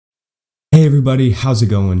Hey everybody, how's it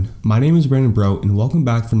going? My name is Brandon Bro and welcome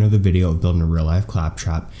back for another video of building a real life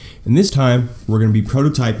Claptrap. And this time, we're going to be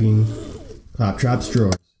prototyping Claptrap's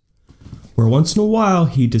drawers, where once in a while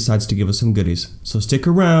he decides to give us some goodies. So stick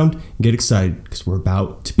around and get excited because we're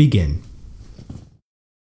about to begin.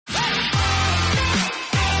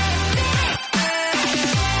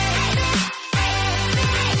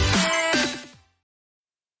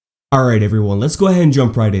 Alright everyone, let's go ahead and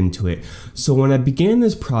jump right into it. So when I began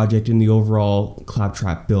this project in the overall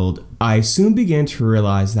Claptrap build, I soon began to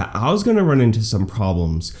realize that I was going to run into some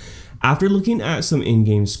problems. After looking at some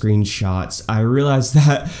in-game screenshots, I realized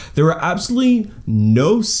that there were absolutely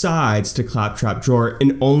no sides to Claptrap drawer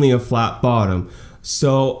and only a flat bottom.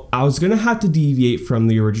 So I was going to have to deviate from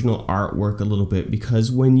the original artwork a little bit, because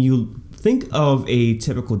when you think of a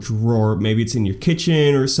typical drawer, maybe it's in your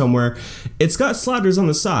kitchen or somewhere, it's got sliders on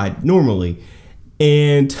the side normally.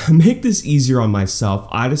 And to make this easier on myself,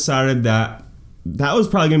 I decided that that was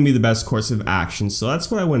probably going to be the best course of action. So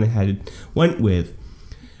that's what I went with.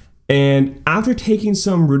 And after taking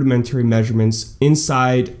some rudimentary measurements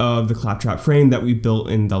inside of the Claptrap frame that we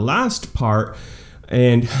built in the last part,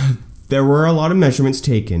 and there were a lot of measurements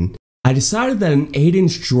taken, I decided that an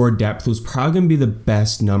 8-inch drawer depth was probably going to be the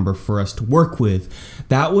best number for us to work with.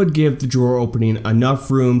 That would give the drawer opening enough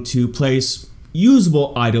room to place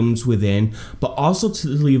usable items within, but also to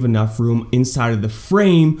leave enough room inside of the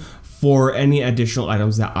frame for any additional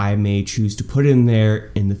items that I may choose to put in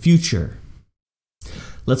there in the future.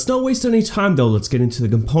 Let's not waste any time though, let's get into the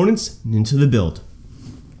components and into the build.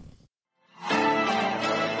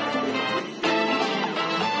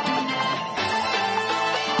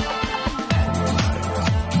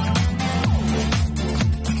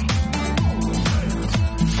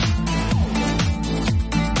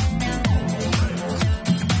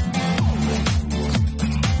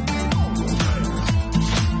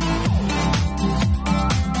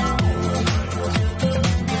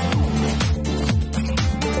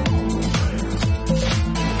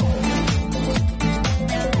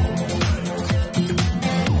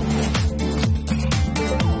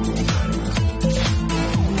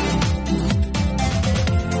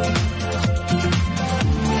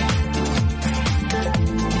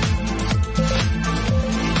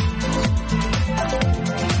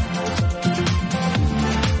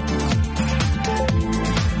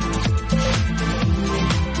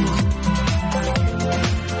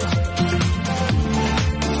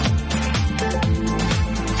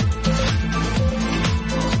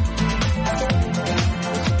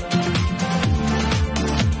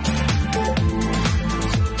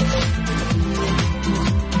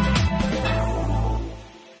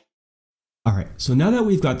 So now that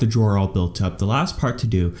we've got the drawer all built up, the last part to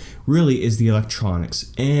do really is the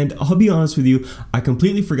electronics. And I'll be honest with you, I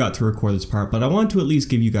completely forgot to record this part, but I want to at least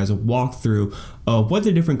give you guys a walkthrough of what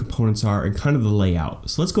the different components are and kind of the layout.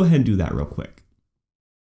 So let's go ahead and do that real quick.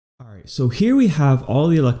 Alright, so here we have all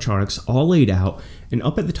the electronics all laid out, and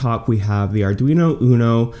up at the top we have the Arduino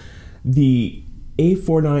UNO, the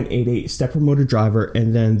A4988 stepper motor driver,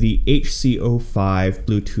 and then the HC05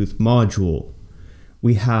 Bluetooth module.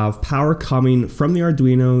 We have power coming from the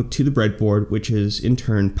Arduino to the breadboard, which is in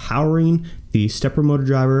turn powering the stepper motor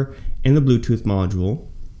driver and the Bluetooth module.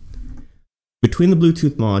 Between the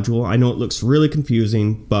Bluetooth module, I know it looks really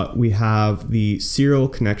confusing, but we have the serial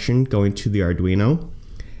connection going to the Arduino.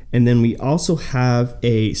 And then we also have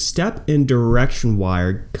a step and direction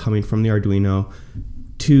wire coming from the Arduino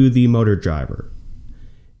to the motor driver.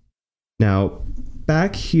 Now,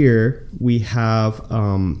 back here we have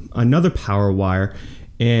another power wire,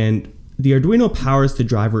 and the Arduino powers the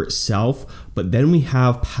driver itself, but then we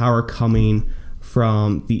have power coming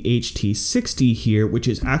from the HT60 here, which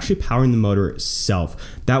is actually powering the motor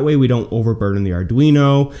itself. That way we don't overburden the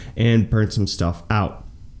Arduino and burn some stuff out.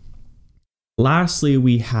 Lastly,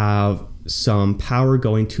 we have some power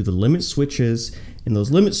going to the limit switches, and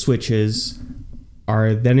those limit switches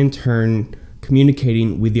are then in turn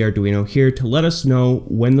communicating with the Arduino here to let us know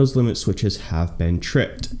when those limit switches have been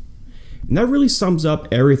tripped. And that really sums up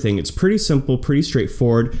everything. It's pretty simple, pretty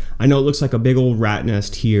straightforward. I know it looks like a big old rat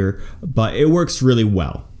nest here, but it works really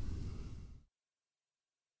well.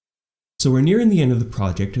 So we're nearing the end of the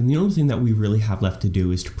project, and the only thing that we really have left to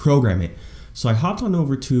do is to program it. So I hopped on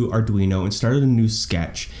over to Arduino and started a new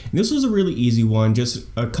sketch. And this was a really easy one, just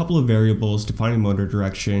a couple of variables, defining motor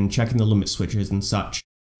direction, checking the limit switches and such.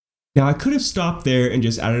 Now I could have stopped there and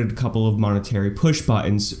just added a couple of monetary push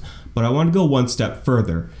buttons, but I want to go one step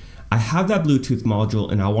further. I have that Bluetooth module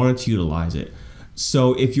and I wanted to utilize it.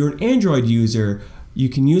 So if you're an Android user, you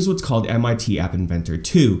can use what's called MIT App Inventor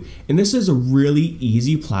 2. And this is a really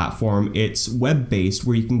easy platform. It's web-based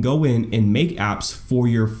where you can go in and make apps for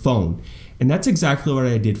your phone. And that's exactly what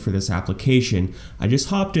I did for this application. I just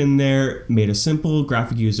hopped in there, made a simple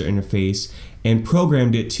graphic user interface, and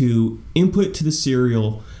programmed it to input to the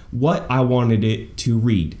serial what I wanted it to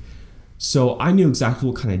read. So I knew exactly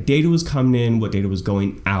what kind of data was coming in, what data was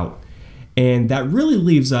going out. And that really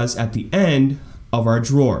leaves us at the end of our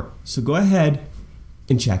drawer. So go ahead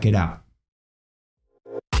and check it out.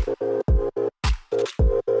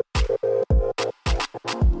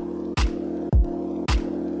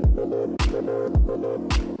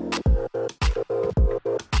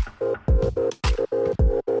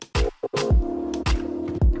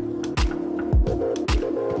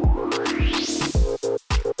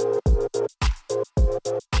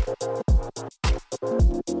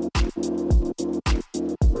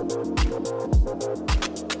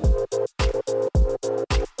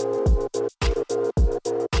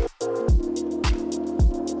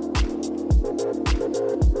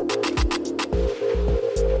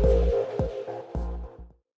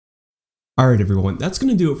 Alright everyone, that's going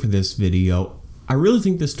to do it for this video. I really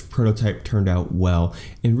think this prototype turned out well,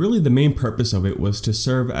 and really the main purpose of it was to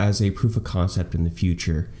serve as a proof of concept in the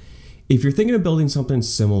future. If you're thinking of building something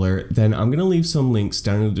similar, then I'm going to leave some links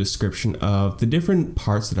down in the description of the different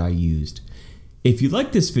parts that I used. If you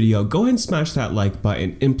liked this video, go ahead and smash that like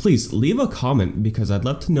button, and please leave a comment because I'd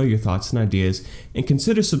love to know your thoughts and ideas, and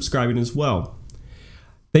consider subscribing as well.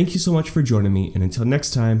 Thank you so much for joining me, and until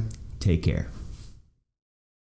next time, take care.